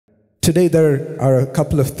today there are a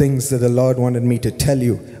couple of things that the Lord wanted me to tell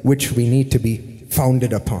you which we need to be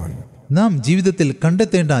founded upon. നാം ജീവിതത്തിൽ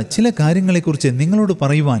കണ്ടെത്തേണ്ട ചില കാര്യങ്ങളെക്കുറിച്ച് നിങ്ങളോട്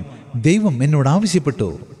പറയുവാൻ ദൈവം എന്നോട് ആവശ്യപ്പെട്ടു.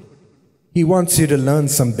 He wants you to learn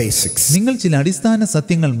some basics. നിങ്ങൾ ചില അടിസ്ഥാന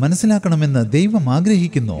സത്യങ്ങൾ മനസ്സിലാക്കണമെന്ന് ദൈവം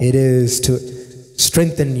ആഗ്രഹിക്കുന്നു. It is to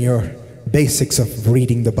strengthen your basics of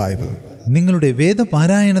reading the Bible. നിങ്ങളുടെ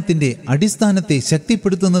വേദപാരായണത്തിന്റെ അടിസ്ഥാനത്തെ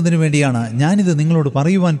ശക്തിപ്പെടുത്തുന്നതിന് വേണ്ടിയാണ് ഞാനിത് നിങ്ങളോട്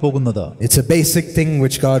പറയുവാൻ പോകുന്നത്. It's a basic thing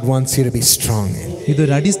which God wants you to be strong in.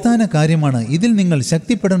 ഇതൊരു അടിസ്ഥാന കാര്യമാണ്. ഇതിൽ നിങ്ങൾ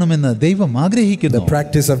ശക്തിപ്പെടണമെന്ന് ദൈവം ആഗ്രഹിക്കുന്നു. The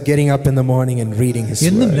practice of getting up in the morning and reading His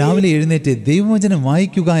എന്നും word. രാവിലെ എഴുന്നേറ്റ് ദൈവവചനം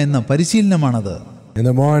വായിക്കുക എന്ന പരിശീലനമാണത്. In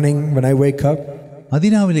the morning when I wake up,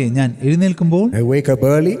 അതിരാവിലെ ഞാൻ എഴുന്നേൽക്കുമ്പോൾ I wake up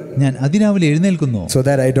early ഞാൻ അതിരാവിലെ എഴുന്നേൽക്കുന്നു. so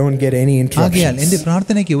that I don't get any ആകയാൽ എന്റെ interruptions.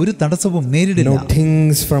 പ്രാർത്ഥനയ്ക്ക് ഒരു തടസ്സവും നേരിടില്ല. No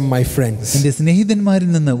things from my friends. എന്റെ സ്നേഹിതന്മാരിൽ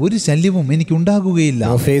നിന്ന് ഒരു ശല്യവും എനിക്ക് ഉണ്ടാകുകയില്ല.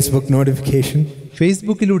 No Facebook notification.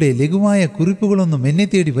 ഫേസ്ബുക്കിലൂടെ ലഘുവായ കുറിപ്പുകളൊന്നും എന്നെ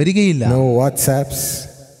തേടി വരികയില്ല. No WhatsApps.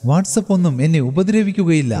 വാട്സപ്പ് ഒന്നും എന്നെ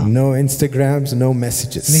ഉപദ്രവിക്കുകയില്ല. No Instagrams. No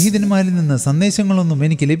messages. സ്നേഹിതന്മാരിൽ നിന്ന് സന്ദേശങ്ങളൊന്നും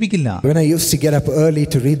എനിക്ക് ലഭിക്കില്ല. When I used to get up early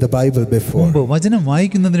to read the Bible before, മുമ്പ് വചനം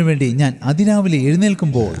വായിക്കുന്നതിന് വേണ്ടി ഞാൻ അതിരാവിലെ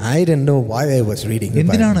എഴുന്നേൽക്കുമ്പോൾ I didn't know why I was reading the Bible.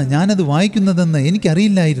 എന്തിനാണ് ഞാനത് വായിക്കുന്നതെന്ന്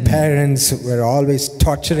എനിക്കറിയില്ലായിരുന്നു. Parents were always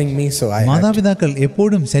torturing me, so I had to. മാതാപിതാക്കൾ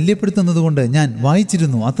എപ്പോഴും ശല്യപ്പെടുത്തുന്നത് കൊണ്ട് ഞാൻ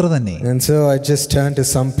വായിച്ചിരുന്നു, അത്ര തന്നെ. And so I just turned to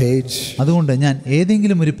some page. അതുകൊണ്ട് ഞാൻ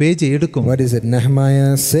ഏതെങ്കിലും ഒരു പേജ് എടുക്കും. What is it?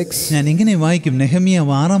 Nehemiah 6. ഞാൻ ഇങ്ങനെ വായിക്കും. നെഹമ്യ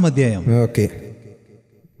 6-ാം അധ്യായം. Okay,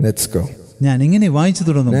 let's go. ഞാൻ ഇങ്ങനെ വായിച്ചു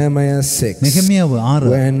തുടങ്ങും. Nehemiah 6. നെഹമ്യാവ്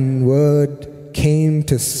 6. When word came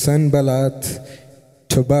to Sanballat,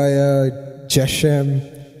 Tobiah, Geshem,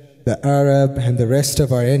 the Arab, and the rest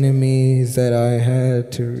of our enemies that I had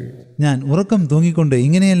to. ഞാൻ ഉറക്കം തൂങ്ങിക്കൊണ്ട്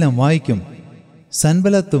ഇങ്ങനെയെല്ലാം വായിക്കും.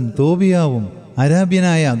 സൻബലത്തും തോബിയാവും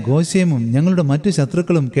അരാബ്യനായ ഗോശേമും ഞങ്ങളുടെ മറ്റു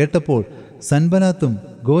ശത്രുക്കളും കേട്ടപ്പോൾ സൻബലത്തും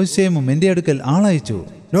ഗോശേമും എൻ്റെ അടുക്കൽ ആളയച്ചു.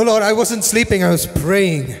 No, Lord, I wasn't sleeping. I was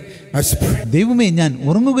praying. ദൈവമേ, ഞാൻ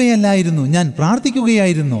ഉറങ്ങുകയല്ലായിരുന്നു, ഞാൻ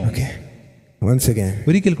പ്രാർത്ഥിക്കുകയായിരുന്നു. Okay, once again.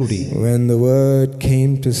 ഒരിക്കൽ കൂടി. When the word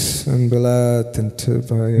came to Sanballat and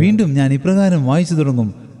Tobiah. വീണ്ടും ഞാൻ ഇപ്രകാരം വായിച്ചു തുടങ്ങും.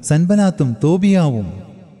 സൻബലാത്തും തോബിയാവും.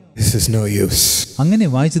 This is no use. അങ്ങനെ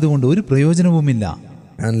വായിച്ചതുകൊണ്ട് ഒരു പ്രയോജനവുമില്ല.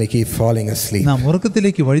 Only keep falling asleep. നാം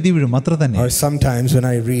ഉറക്കത്തിലേക്ക് വഴുതി വീഴും, അത്ര തന്നെ. Or sometimes when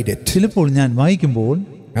I read it, ചിലപ്പോൾ ഞാൻ വായിക്കുമ്പോൾ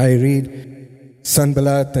I read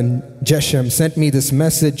Sanballat and Geshem sent me this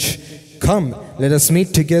message. Come, let us meet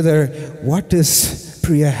together. What does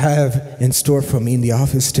Priya have in store for me in the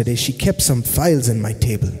office today? She kept some files in my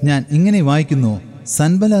table. ഞാൻ ഇങ്ങനെ വായിക്കുന്നു.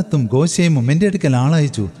 സൻബലാത്തും ഗോശേമും എൻ്റെ അടുക്കൽ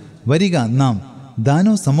ആളയച്ചു. വരിക, നാം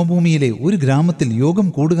ദാനോ സമഭൂമിയിലെ ഒരു ഗ്രാമത്തിൽ യോഗം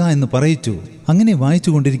കൂടുക എന്ന് പറയിച്ചു. അങ്ങനെ വായിച്ചു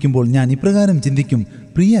കൊണ്ടിരിക്കുമ്പോൾ ഞാൻ ഇപ്രകാരം ചിന്തിക്കും.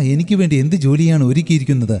 പ്രിയ എനിക്ക് വേണ്ടി എന്ത് ജോലിയാണ്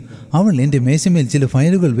ഒരുക്കിയിരിക്കുന്നത്? അവൾ എൻ്റെ മേശമേൽ ചില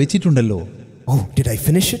ഫയലുകൾ വെച്ചിട്ടുണ്ടല്ലോ. Oh, did I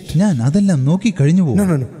finish it? ഞാൻ അതെല്ലാം നോക്കി കഴിഞ്ഞു പോകും.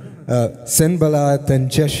 No. Sanballat and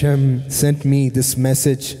Geshem sent me this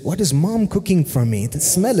message. What is mom cooking for me? The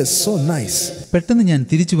smell is so nice. പെട്ടെന്ന് ഞാൻ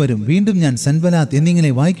തിരിച്ചു വരും. വീണ്ടും ഞാൻ സൻബലാത്ത്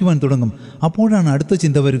എന്നിങ്ങനെ വായിക്കുവാൻ തുടങ്ങും. അപ്പോഴാണ് അടുത്ത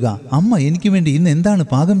ചിന്ത വരിക. അമ്മ എനിക്ക് വേണ്ടി ഇന്ന് എന്താണ്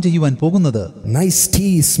പാകം ചെയ്യുവാൻ പോകുന്നത്? Nice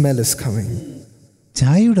tea smell is coming.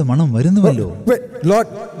 ചായയുടെ മണം വരുന്നുവല്ലോ. Wait, Lord,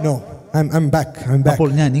 no. I'm back. അപ്പോൾ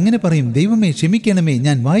ഞാൻ ഇങ്ങനെ പറയും. ദൈവമേ, ക്ഷമിക്കണമേ,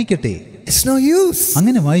 ഞാൻ വായിക്കട്ടെ. It's no use.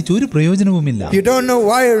 അങ്ങനെ വായിച്ച് ഒരു പ്രയോജനവുമില്ല. You don't know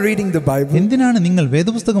why you're reading the Bible. എന്തിനാണ് നിങ്ങൾ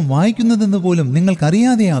വേദപുസ്തകം വായിക്കുന്നതെന്ന് പോലും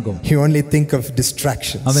നിങ്ങൾക്കറിയാതെയാകും. You only think of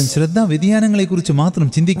distractions. അവൻ ശ്രദ്ധാ വ്യതിയാനങ്ങളെക്കുറിച്ച് മാത്രം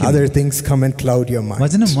ചിന്തിക്കും. Other things come and cloud your mind.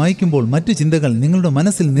 വചനം വായിക്കുമ്പോൾ മറ്റു ചിന്തകൾ നിങ്ങളുടെ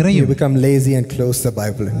മനസ്സിൽ You നിറയും. become lazy and close the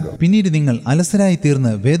Bible and go. പിന്നീട് നിങ്ങൾ അലസരായി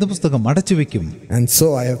തീർന്ന് വേദപുസ്തകം അടച്ചുവെക്കും. And so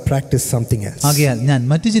I have practiced something else. ആകയാൽ ഞാൻ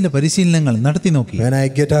മറ്റു ചില പരിശീലനങ്ങൾ നടത്തി നോക്കി. When I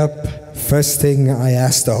get up, first thing I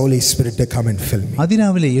ask the Holy Spirit to come and fill me.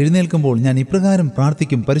 അതിരാവിലെ എഴുന്നേൽക്കുമ്പോൾ ഞാൻ ഇപ്രകാരം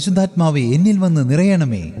പ്രാർത്ഥിക്കും. പരിശുദ്ധാത്മാവേ, എന്നിൽ വന്ന്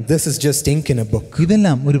നിറയണമേ. This is just ink in a book.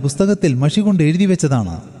 ഇതെല്ലാം ഒരു പുസ്തകത്തിൽ മഷി കൊണ്ട് എഴുതി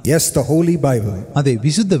വെച്ചതാണ്. Yes, the Holy Bible. അതെ,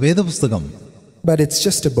 വിശുദ്ധ വേദപുസ്തകം. But it's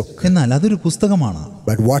just a book. എന്നാൽ അതൊരു പുസ്തകമാണ്.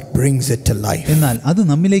 But what brings it to life എന്നാൽ അത്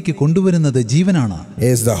നമ്മിലേക്ക് കൊണ്ടുവരുന്നത് ജീവനാണ്.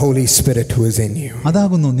 is the Holy Spirit who is in you.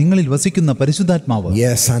 അതാകുന്നു നിങ്ങളിൽ വസിക്കുന്ന പരിശുദ്ധാത്മാവ്.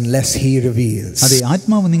 Yes, unless He reveals. അതെ,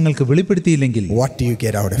 ആത്മാവ് നിങ്ങൾക്ക് വെളിപ്പെടുത്തിയില്ലെങ്കിൽ What do you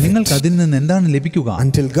get out of it? നിങ്ങൾക്ക് അതിൽ നിന്ന് എന്താണ് ലഭിക്കുക?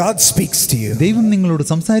 Until God speaks to you. ദൈവം നിങ്ങളോട്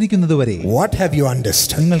സംസാരിക്കുന്നത് വരെ What have you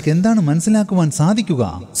understood? നിങ്ങൾക്ക് എന്താണ് മനസ്സിലാക്കുവാൻ സാധിക്കുക?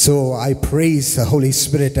 So I praise the Holy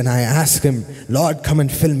Spirit and I ask Him, Lord, come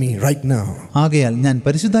and fill me right now. ആകയാൽ ഞാൻ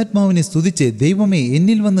പരിശുദ്ധാത്മാവിനെ സ്തുതിച്ച് ദൈവമേ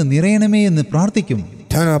എന്നിൽ വന്ന് നിറയണമേ എന്ന് പ്രാർത്ഥിക്കും.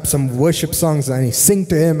 Turn up some worship songs and I sing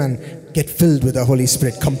to Him and get filled with the Holy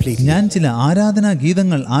Spirit completely. ഞാൻ ചില ആരാധനാ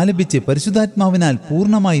ഗീതങ്ങൾ ആലപിച്ച് പരിശുദ്ധാത്മാവിനാൽ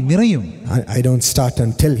പൂർണ്ണമായി നിറയും. I don't start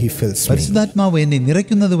until He fills me. പരിശുദ്ധാത്മാവ് എന്നെ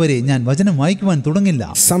നിറയ്ക്കുന്നതുവരെ ഞാൻ വചനം വായിക്കുവാൻ തുടങ്ങില്ല.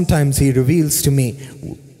 Sometimes He reveals to me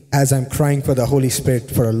as I'm crying for the Holy Spirit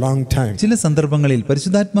for a long time. ചില സന്ദർഭങ്ങളിൽ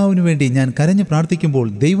പരിശുദ്ധാത്മാവിനു വേണ്ടി ഞാൻ കരഞ്ഞു പ്രാർത്ഥിക്കുമ്പോൾ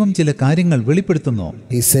ദൈവം ചില കാര്യങ്ങൾ വെളിപ്പെടുത്തുന്നു.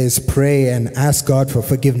 He says, pray and ask God for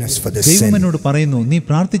forgiveness for this sin. ദൈവം എന്നോട് പറയുന്നു, നീ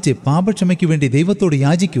പ്രാർത്ഥിച്ച് പാപക്ഷമയ്ക്ക് വേണ്ടി ദൈവത്തോട്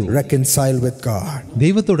യാചിക്കൂ. Reconcile with God.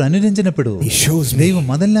 ദൈവത്തോട് അനുരഞ്ജനപ്പെടൂ. He shows me. ദൈവം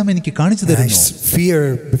അതെല്ലാം എനിക്ക് കാണിച്ചു തരുന്നു. I fear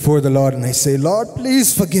before the Lord and I say, Lord, please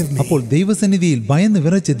forgive me. അപ്പോൾ ദൈവസന്നിധിയിൽ ഭയന്ന്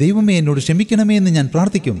വിറച്ച് ദൈവമേ എന്നോട് ക്ഷമിക്കണമേ എന്ന് ഞാൻ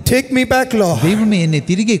പ്രാർത്ഥിക്കും. Take me back, Lord. ദൈവമേ എന്നെ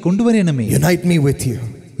തിരികെ കൊണ്ടുവരണമേ. Unite me with you.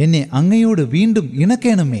 എന്നെ അങ്ങയോട് വീണ്ടും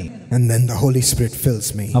ഇണക്കണമേ. And then the Holy Spirit fills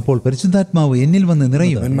me. അപ്പോൾ പരിശുദ്ധാത്മാവ് എന്നിൽ വന്ന്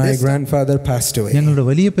നിറയും. When my grandfather passed away, ഞങ്ങളുടെ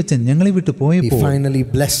വലിയപ്പച്ചൻ ഞങ്ങളെ വിട്ടു പോയപ്പോൾ he finally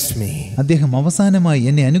blessed me. അദ്ദേഹം അവസാനമായി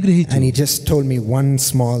എന്നെ അനുഗ്രഹിച്ചു. And he just told me one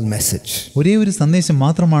small message. ഒരേ ഒരു സന്ദേശം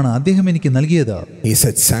മാത്രമാണ് അദ്ദേഹം എനിക്ക് നൽകിയത്. He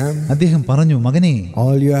said, Sam, അദ്ദേഹം പറഞ്ഞു, മകനേ,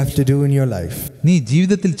 all you have to do in your life നീ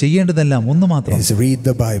ജീവിതത്തിൽ ചെയ്യേണ്ടതെല്ലാം ഒന്ന് മാത്രം. is read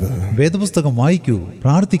the Bible. വേദപുസ്തകം വായിക്കൂ,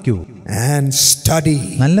 പ്രാർത്ഥിക്കൂ, and study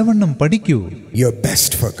നല്ലവണ്ണം പഠിക്കൂ, your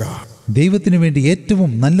best for God. ദൈവത്തിനു വേണ്ടി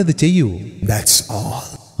ഏറ്റവും നല്ലത് ചെയ്യൂ. That's all.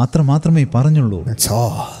 അത്ര മാത്രമേ പറഞ്ഞുള്ളൂ. That's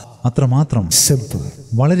all. അത്ര മാത്രം. Simple.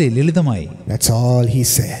 വളരെ ലളിതമായി. That's all he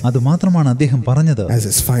said. അത് മാത്രമാണ് അദ്ദേഹം പറഞ്ഞത്. As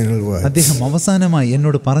his final words. അദ്ദേഹം അവസാനമായി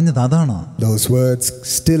എന്നോട് പറഞ്ഞത് അതാണ്. Those words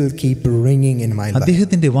still keep ringing in my life.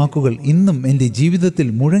 അദ്ദേഹത്തിന്റെ വാക്കുകൾ ഇന്നും എന്റെ ജീവിതത്തിൽ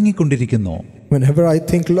മുഴങ്ങിക്കൊണ്ടിരിക്കുന്നു. Whenever I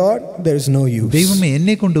think, Lord, there is no use. ദൈവമേ,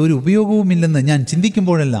 എന്നെ കൊണ്ട് ഒരു ഉപയോഗവുമില്ലെന്ന് ഞാൻ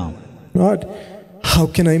ചിന്തിക്കുമ്പോഴെല്ലാം, Lord, how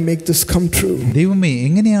can I make this come true? ദൈവമേ,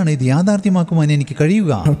 എങ്ങനെയാണ് ഇത് യാഥാർത്ഥ്യമാക്കുവാൻ എനിക്ക്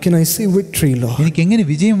കഴിയുക? How can I see victory, Lord? എനിക്ക് എങ്ങനെ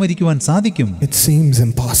വിജയം വരിക്കുവാൻ സാധിക്കും? It seems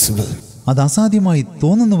impossible. അത് അസാധ്യമായി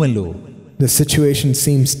തോന്നുന്നുവല്ലോ. The situation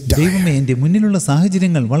seems dire. ദൈവമേ, എന്റെ മുന്നിലുള്ള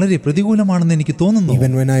സാഹചര്യങ്ങൾ വളരെ പ്രതികൂലമാണെന്ന് എനിക്ക് തോന്നുന്നു.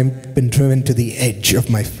 Even when I've been driven to the edge of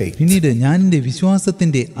my faith. പിന്നീട് ഞാൻ എന്റെ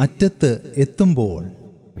വിശ്വാസത്തിന്റെ അറ്റത്ത് എത്തുമ്പോൾ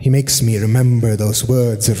He makes me remember those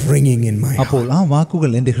words ringing in my heart. അപ്പോൾ ആ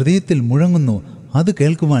വാക്കുകൾ എന്റെ ഹൃദയത്തിൽ മുഴങ്ങുന്നു. അത്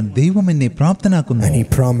കേൾക്കുവാൻ ദൈവം എന്നെ പ്രാപ്തനാക്കുന്നു. And he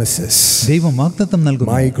promises, ദൈവം വാഗ്ദത്തം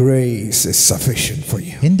നൽകുന്നു, my grace is sufficient for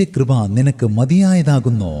you. എന്റെ കൃപ നിനക്ക്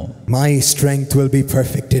മതിയായതാകുന്നു. My strength will be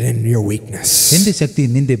perfected in your weakness. എന്റെ ശക്തി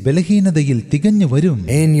നിന്റെ ബലഹീനതയിൽ തികഞ്ഞു വരും.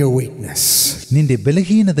 In your weakness, നിന്റെ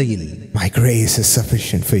ബലഹീനതയിൽ my grace is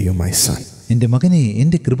sufficient for you, my son. എന്റെ മകനെ,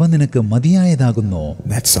 എന്റെ കൃപ നിനക്ക് മതിയായതാകുന്നു.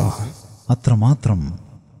 That's all. അത്രമാത്രം.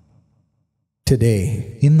 Today,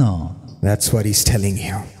 ഇന്ന് that's what he's telling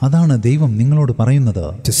you. അതാണ് ദൈവം നിങ്ങളോട് പറയുന്നത്.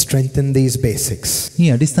 To strengthen these basics, ഈ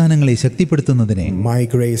അടിസ്ഥാനങ്ങളെ ശക്തിപ്പെടുത്തുന്നതിനെ my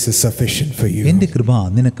grace is sufficient for you. എന്റെ കൃപ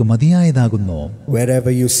നിനക്ക് മതിയായതാകുന്നു.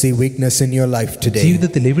 Wherever you see weakness in your life today,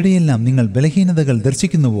 ജീവിതത്തിൽ എവിടെയെല്ലാം നിങ്ങൾ ബലഹീനതകൾ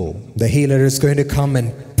ദർശിക്കുന്നുവോ, the healer is going to come and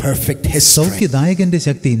perfect his strength. സൗഖ്യദായകന്റെ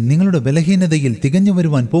ശക്തി നിങ്ങളുടെ ബലഹീനതയിൽ തികഞ്ഞു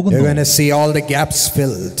വരുവാൻ പോകുന്നു. You're going to see all the gaps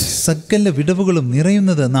filled. സകല വിടവുകളും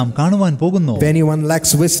നിറയുന്നത് നാം കാണുവാൻ പോകുന്നു. If anyone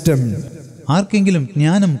lacks wisdom, ആർക്കെങ്കിലും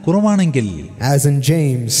ജ്ഞാനം കുറവാണെങ്കിൽ, as in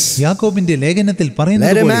James, യാക്കോബിന്റെ ലേഖനത്തിൽ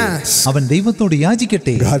പറയുന്നത് പോലെ, അവൻ ദൈവത്തോട്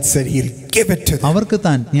യാചിക്കട്ടെ. God said he'll give it to them. അവർക്ക്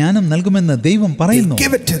താൻ ജ്ഞാനം നൽകുമെന്ന് ദൈവം പറയുന്നു. He'll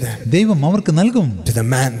give it to them. ദൈവം അവർക്ക് നൽകും. To the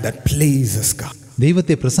man that pleases God.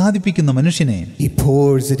 ദൈവത്തെ പ്രസാദിപ്പിക്കുന്ന മനുഷ്യനെ He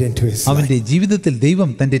pours it into his life. അവന്റെ ജീവിതത്തിൽ ദൈവം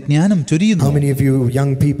തന്റെ ജ്ഞാനം ചൊരിയുന്നു. How many of you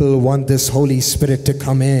young people want this Holy Spirit to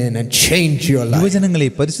come in and change your life? യുവജനങ്ങളെ,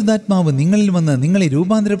 പരിശുദ്ധാത്മാവ് നിങ്ങളിൽ വന്ന് നിങ്ങളെ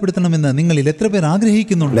രൂപാന്തരപ്പെടുത്തണമെന്ന് നിങ്ങളിൽ എത്ര പേർ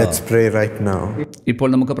ആഗ്രഹിക്കുന്നുണ്ട്? Let's pray right now. ഇപ്പോൾ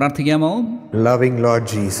നമുക്ക് പ്രാർത്ഥിക്കാമോ? Loving Lord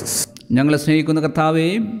Jesus, ഞങ്ങളെ സ്നേഹിക്കുന്ന കർത്താവേ,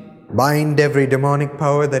 bind every demonic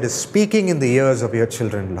power that is speaking in the ears of your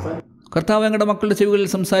children, Lord. കർത്താവ്, ഞങ്ങളുടെ മക്കളുടെ ചെവികളിൽ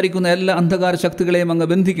സംസാരിക്കുന്ന എല്ലാ അന്ധകാര ശക്തികളെയും അങ്ങ്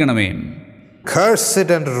ബന്ധിക്കണമേ. Curse it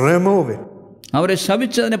and remove it. അവരെ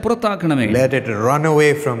ശപിച്ചതിനെ പുറത്താക്കണമേ. Let it run away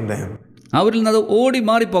from them. അവരിൽ നിന്ന് അത് ഓടി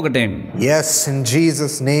മാറിപ്പോകട്ടെ. Yes, in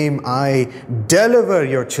Jesus' name I deliver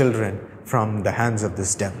your children from the hands of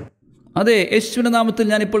this devil. അതെ, യേശുവിന്റെ നാമത്തിൽ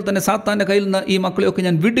ഞാൻ ഇപ്പോൾ തന്നെ സാത്താന്റെ കയ്യിൽ നിന്ന് ഈ മക്കളെയൊക്കെ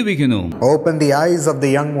ഞാൻ വിടുവിക്കുന്നു. Open the eyes of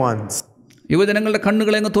the young ones. യുവജനങ്ങളുടെ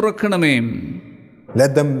കണ്ണുകളെ അങ്ങ് തുറക്കണമേ.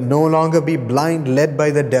 Let them no longer be blind, led by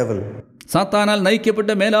the devil. സാത്താനാൽ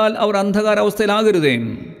നയിക്കപ്പെട്ട മേലാൽ അവർ അന്ധകാര അവസ്ഥയിലാകരുതേ.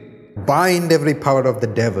 Bind every power of the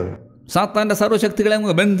devil. സാത്താന്റെ സർവ്വശക്തികളെ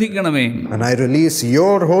അങ്ങ് ബന്ധിക്കണമേ. And I release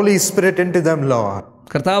your Holy Spirit into them, Lord.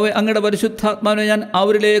 കർത്താവേ, അങ്ങയുടെ പരിശുദ്ധാത്മാവിനെ ഞാൻ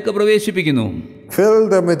അവരിലേക്ക് പ്രവേശിപ്പിക്കുന്നു. Fill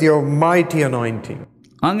them with your mighty anointing.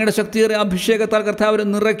 അങ്ങയുടെ ശക്തിയേറിയ അഭിഷേകത്താൽ കർത്താവിനെ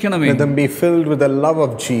നിറയ്ക്കണമേ. Let them be filled with the love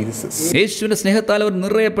of Jesus. യേശുവിന്റെ സ്നേഹത്താൽ അവർ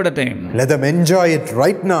നിറയപ്പെടട്ടെ. Let them enjoy it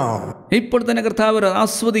right now. ഇപ്പോൾ തന്നെ കർത്താവ്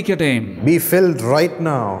ആസ്വദിക്കട്ടെ. Be filled right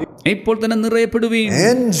now. ഇപ്പോൾ തന്നെ നിറയപ്പെടുവീൻ.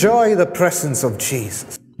 Enjoy the presence of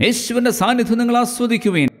Jesus. യേശുവിന്റെ സാന്നിധ്യം നിങ്ങൾ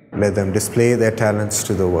ആസ്വദിക്കുവീൻ. Let them display their talents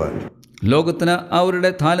to the world. ലോകത്തിന്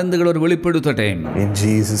അവരുടെ താലന്തുകൾ അവർ വെളിപ്പെടുത്തട്ടെ. In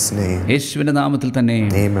Jesus' name. യേശുവിന്റെ നാമത്തിൽ തന്നെ.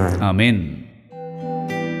 Amen. ആമേൻ.